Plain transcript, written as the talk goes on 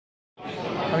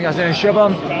you guys doing?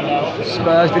 Shubham,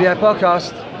 Spurs video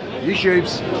podcast,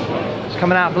 YouTube's. It's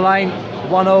coming out of the lane,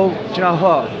 1-0. Do you know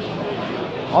what?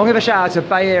 I'll give a shout out to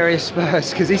Bay Area Spurs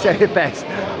because he said it best.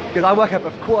 Because I woke up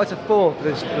at 3:45 for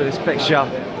this fixture.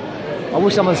 I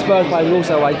wish some of the Spurs players would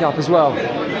also wake up as well.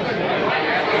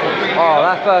 Oh,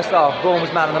 that first half, Vorm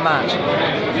was man of the match.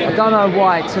 I don't know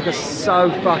why it took us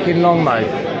so fucking long, mate.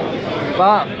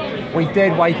 But we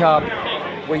did wake up.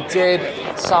 We did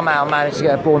somehow manage to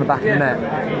get a ball in the back of the net.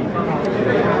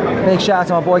 Big shout out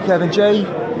to my boy Kevin G,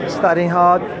 studying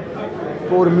hard,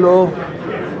 Vorm Law. You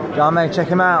know what I mean? Check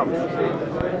him out.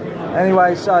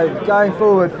 Anyway, so going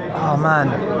forward, oh man,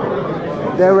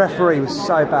 their referee was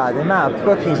so bad. The amount of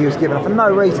bookings he was giving for no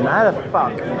reason. How the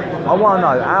fuck? I want to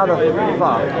know, how the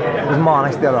fuck was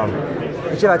Mane still on?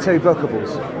 He should have had 2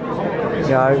 bookables,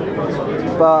 you know.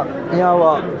 But you know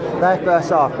what? That first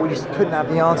half, we just couldn't have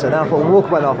the answer. Then I thought, when Walker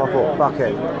went off, I thought, fuck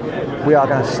it, we are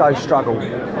going to so struggle.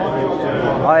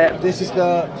 This is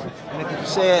the, and if you can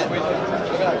see it,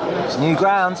 it's new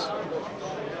ground.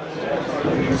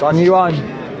 It's our new home.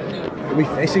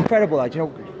 It's incredible, though. Do you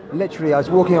know, literally, I was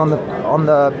walking walking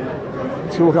up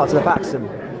to the Baxham,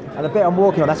 and the bit I'm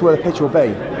walking on, that's where the pitch will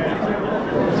be.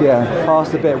 So yeah,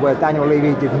 past the bit where Daniel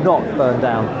Levy did not burn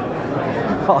down.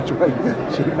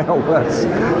 Sheet metal worse.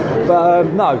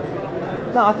 But no,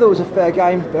 I thought it was a fair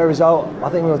game, fair result. I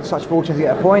think we were such fortunate to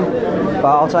get a point, but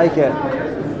I'll take it.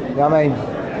 You know what I mean?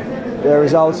 There are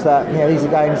results that, you know, these are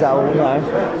games that will, you know,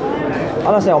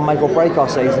 I don't say I'll make or break our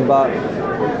season, but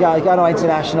yeah, going to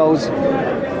internationals.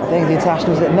 I think the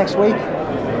internationals is next week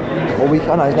or week.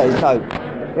 Oh no,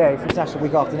 yeah, it's international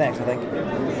week after next, I think.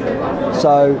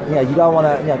 So you know, you don't want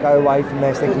to, you know, go away from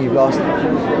this thinking you've lost.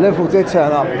 Liverpool did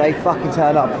turn up. They fucking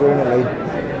turned up brilliantly.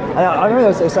 And I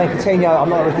remember they were saying Coutinho, I'm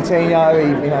not with Coutinho.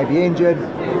 He may be injured.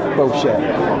 Bullshit.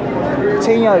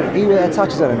 Coutinho, he had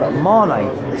touches on him, but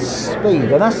Mane,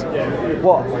 speed, and that's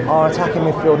what our attacking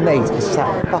midfield needs. It's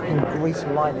that fucking grease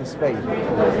lightning speed.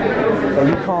 So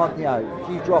you can't, you know, if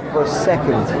you drop for a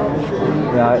second,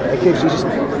 you know, it gives you just,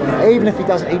 even if he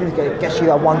doesn't, even if it gets you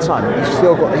that one time, you've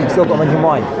still got him in your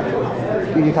mind.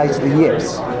 Give you a case of the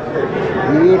yips.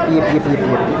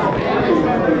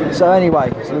 Yip. So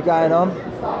anyway, so we're going on.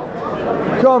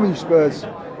 Come on, Spurs.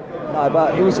 No,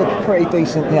 but it was a pretty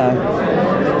decent, you know,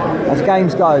 as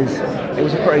games goes, it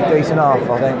was a pretty decent half,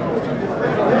 I think.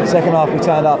 Second half we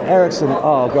turned up. Eriksen,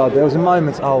 oh god, there was a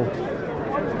moment, I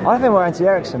don't think we're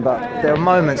anti-Eriksen, but there were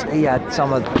moments he had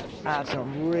some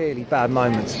really bad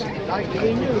moments.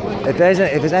 If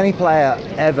there's any player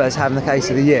ever as having the case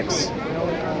of the yips,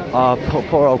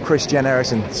 poor old Christian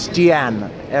Eriksen, Stian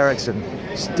Eriksen.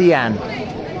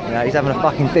 You know, he's having a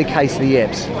fucking big case of the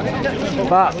yips.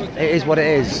 But it is what it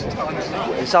is.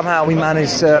 Somehow we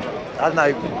managed to, I don't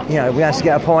know, you know, we managed to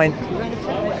get a point.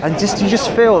 And you just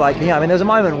feel like, you know, I mean, there was a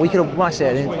moment we could have won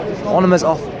it, Onoma's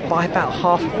off by about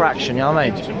half a fraction, you know what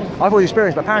I mean? I thought he was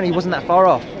experienced, but apparently he wasn't that far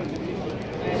off.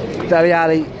 Dele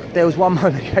Alli, there was one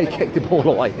moment he kicked the ball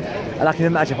away, and I can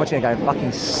imagine watching it going,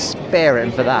 fucking spare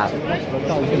him for that.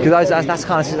 Because that's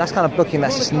kind of booking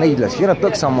that's just needless. You're going to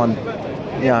book someone,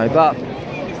 you know, but,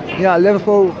 you know,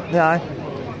 Liverpool, you know,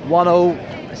 1-0,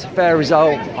 it's a fair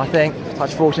result, I think.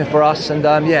 Touch fortunate for us, and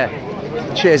yeah,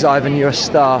 cheers Ivan, you're a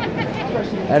star.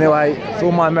 Anyway, for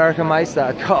all my American mates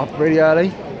that got up really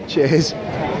early, cheers.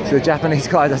 To the Japanese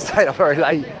guys that stayed up very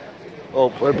late,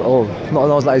 or not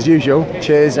as late as usual,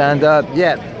 cheers. And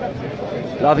yeah,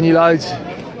 loving you loads.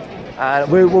 And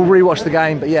we'll re-watch the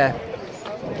game, but yeah,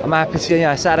 I'm happy to, you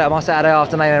know, my Saturday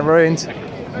afternoon in ruined.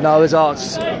 Noah's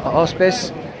Arts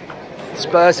Hospice.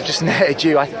 Spurs have just netted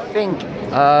you, I think,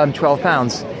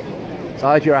 £12. So I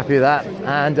hope you're happy with that.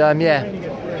 And yeah,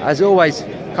 as always,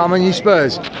 come on you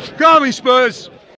Spurs. Come on you Spurs!